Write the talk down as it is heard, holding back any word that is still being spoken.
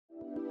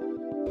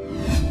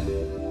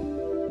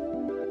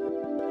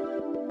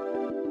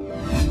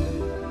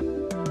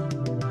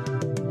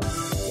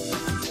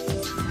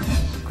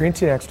Green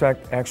tea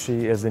extract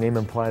actually, as the name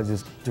implies,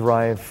 is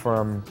derived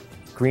from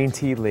green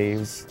tea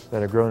leaves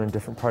that are grown in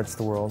different parts of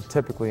the world,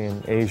 typically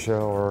in Asia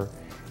or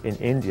in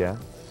India.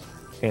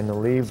 And the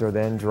leaves are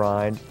then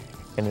dried,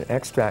 and an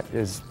extract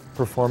is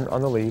performed on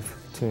the leaf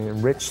to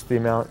enrich the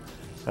amount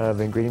of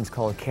ingredients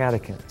called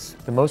catechins.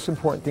 The most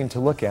important thing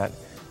to look at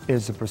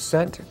is the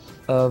percent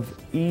of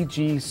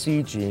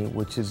EGCG,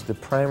 which is the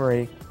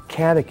primary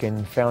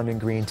catechin found in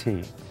green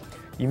tea.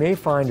 You may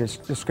find a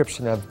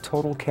description of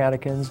total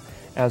catechins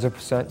as a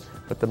percent,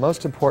 but the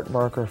most important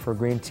marker for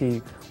green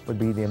tea would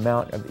be the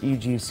amount of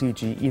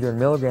EGCG, either in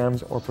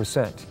milligrams or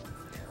percent.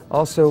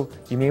 Also,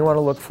 you may want to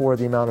look for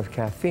the amount of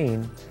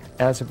caffeine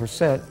as a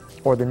percent,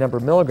 or the number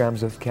of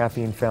milligrams of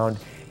caffeine found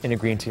in a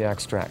green tea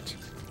extract.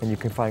 And you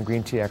can find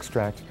green tea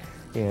extract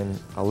in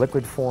a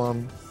liquid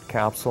form,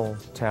 capsule,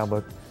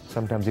 tablet,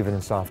 sometimes even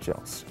in soft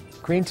gels.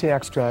 Green tea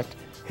extract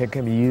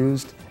can be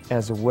used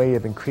as a way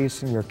of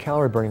increasing your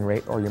calorie burning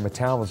rate or your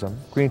metabolism.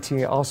 Green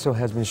tea also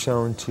has been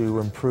shown to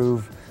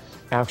improve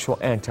actual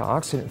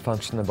antioxidant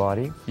function in the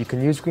body. You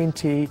can use green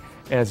tea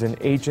as an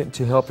agent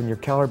to help in your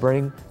calorie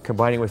burning,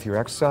 combining with your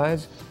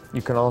exercise.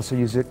 You can also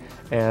use it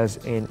as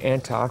an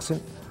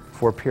antioxidant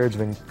for periods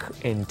of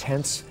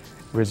intense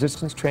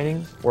resistance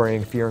training, or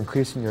if you're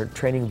increasing your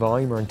training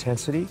volume or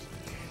intensity.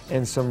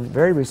 And some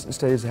very recent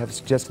studies have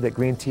suggested that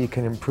green tea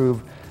can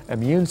improve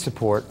immune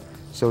support.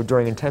 So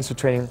during intensive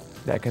training,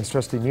 that can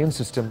stress the immune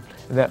system,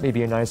 and that may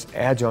be a nice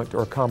adjunct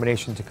or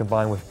combination to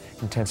combine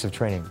with intensive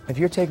training. If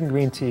you're taking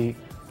green tea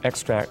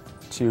extract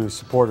to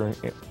support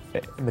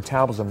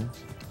metabolism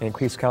and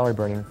increase calorie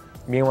burning,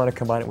 you may want to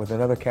combine it with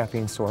another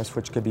caffeine source,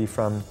 which could be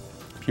from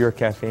pure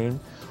caffeine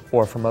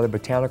or from other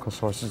botanical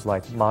sources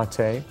like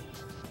mate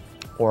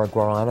or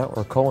guarana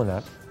or kola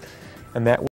nut, and that